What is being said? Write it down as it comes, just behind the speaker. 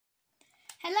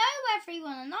Hello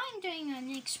everyone, and I'm doing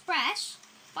an express,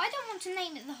 but I don't want to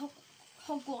name it the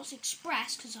Hogwarts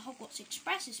Express because the Hogwarts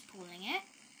Express is pulling it.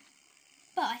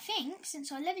 But I think,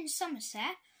 since I live in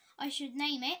Somerset, I should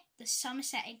name it the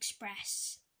Somerset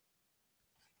Express.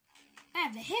 I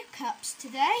have the hiccups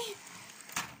today.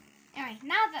 Anyway,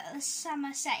 now that the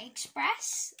Somerset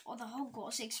Express, or the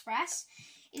Hogwarts Express,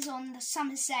 is on the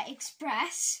Somerset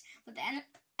Express with the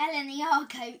LNER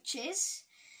coaches,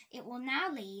 it will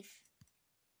now leave.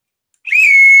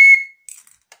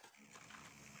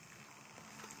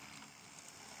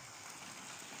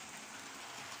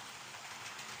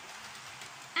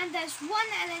 And there's 1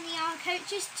 LNER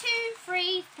coaches, 2,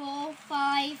 3, 4,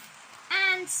 5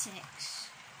 and 6.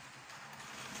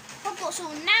 Hogwarts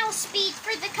will now speed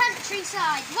through the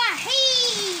countryside.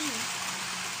 Wahee!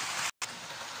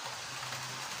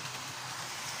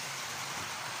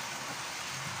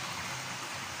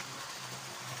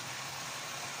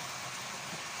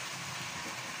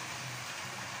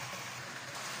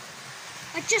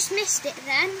 I just missed it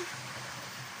then.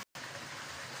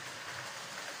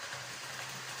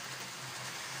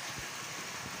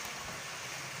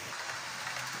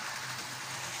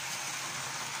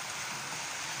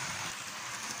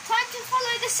 Time to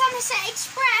follow the Somerset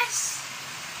Express.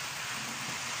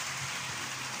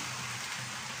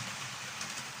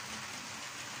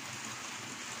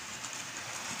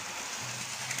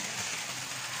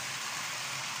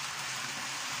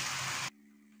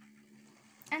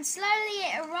 And slowly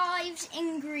it arrives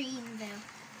in Greenville.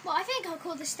 Well, I think I'll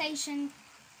call the station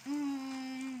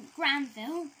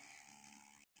Granville.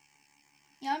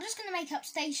 Yeah, I'm just going to make up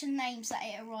station names that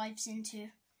it arrives into.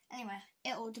 Anyway,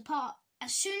 it will depart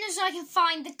as soon as I can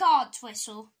find the guard's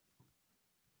whistle.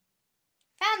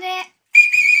 Found it!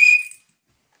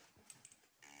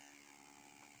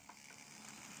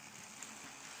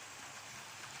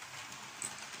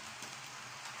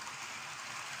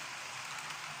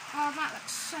 Oh, that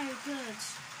looks so good.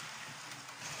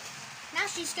 Now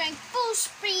she's going full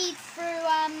speed through,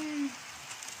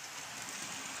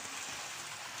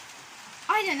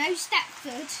 I don't know,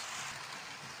 Stepford.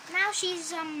 Now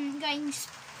she's going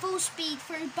full speed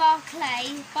through Barclay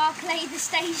the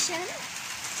station.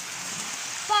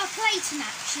 Barclayton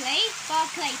actually,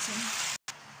 Barclayton.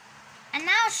 And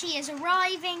now she is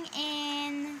arriving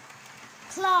in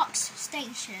Clark's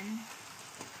station.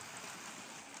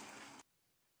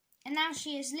 And now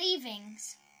she is leaving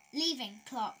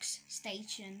Clark's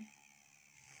station.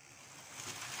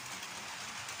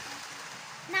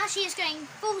 Now she is going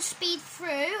full speed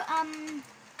through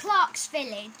Clark's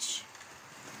village.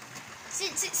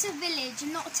 Since it's a village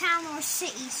and not a town or a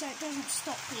city, so it doesn't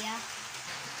stop here.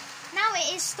 Now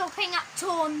it is stopping at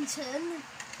Taunton.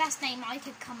 Best name I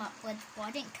could come up with. Well,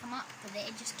 I didn't come up with it,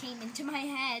 it just came into my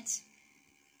head.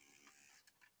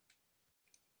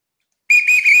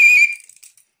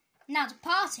 Now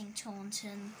departing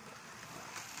Taunton.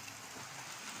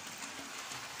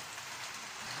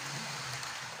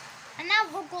 And now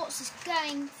Hogwarts is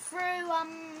going through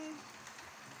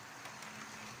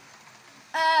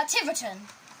Tiverton.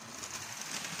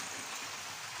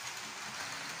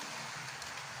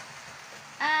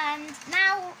 And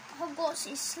now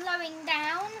Hogwarts is slowing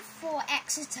down for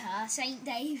Exeter St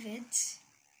David's.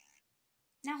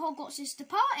 Now Hogwarts is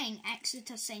departing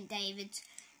Exeter St David's.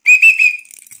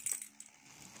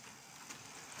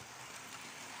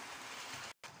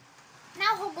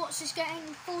 Now Hogwarts is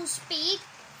going full speed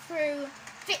through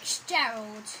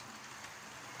Fitzgerald.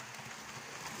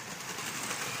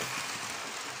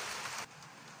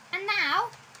 And now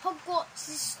Hogwarts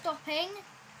is stopping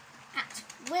at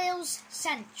Wales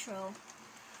Central.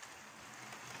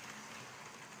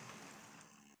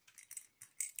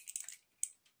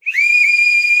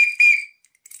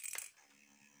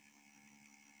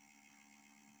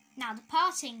 Now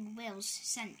departing Wales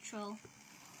Central.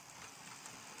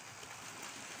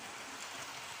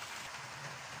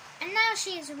 And now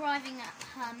she is arriving at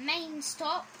her main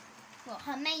stop. Well,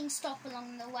 her main stop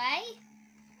along the way.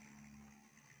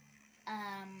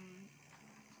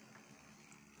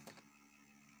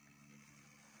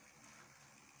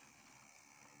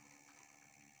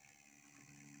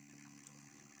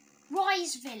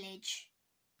 Rise Village.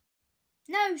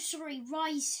 No, sorry,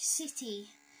 Rise City.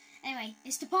 Anyway,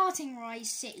 it's departing Rise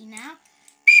City now.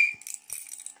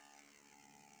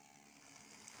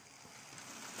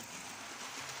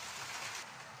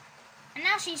 And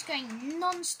now she's going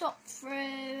non-stop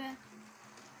through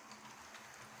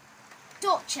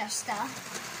Dorchester.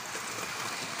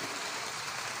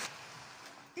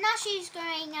 Now she's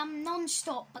going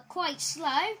non-stop but quite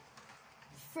slow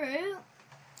through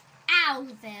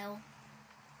Owlville.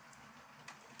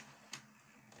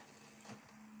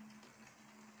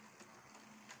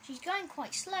 She's going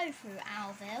quite slow through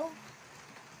Owlville.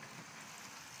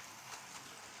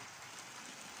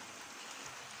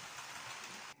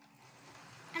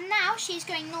 And now she's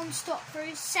going non-stop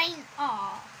through St.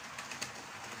 Art,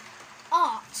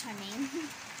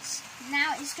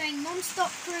 Now it's going non-stop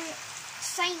through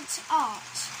St. Art.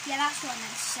 Yeah, that's what I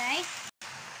meant to say.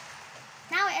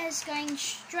 Now it is going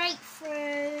straight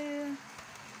through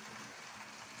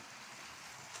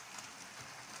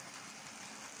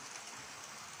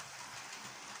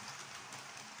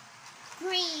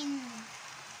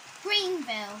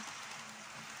Greenville.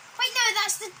 Wait, no,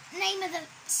 that's the name of the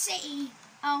city.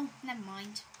 Oh, never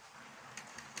mind.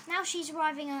 Now she's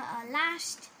arriving at her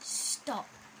last stop,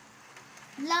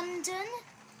 London,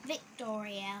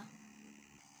 Victoria.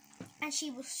 And she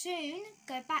will soon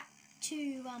go back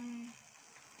to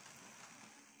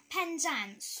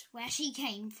Penzance, where she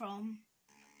came from.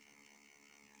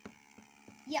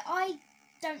 Yeah, I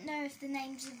don't know if the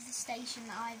names of the station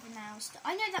that I've announced.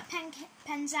 I know that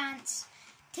Penzance,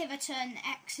 Tiverton,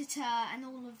 Exeter, and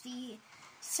all of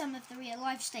some of the real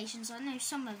life stations. I know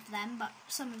some of them, but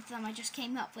some of them I just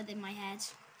came up with in my head.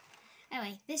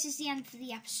 Anyway, this is the end of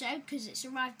the episode because it's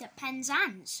arrived at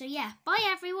Penzance. So yeah, bye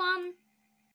everyone.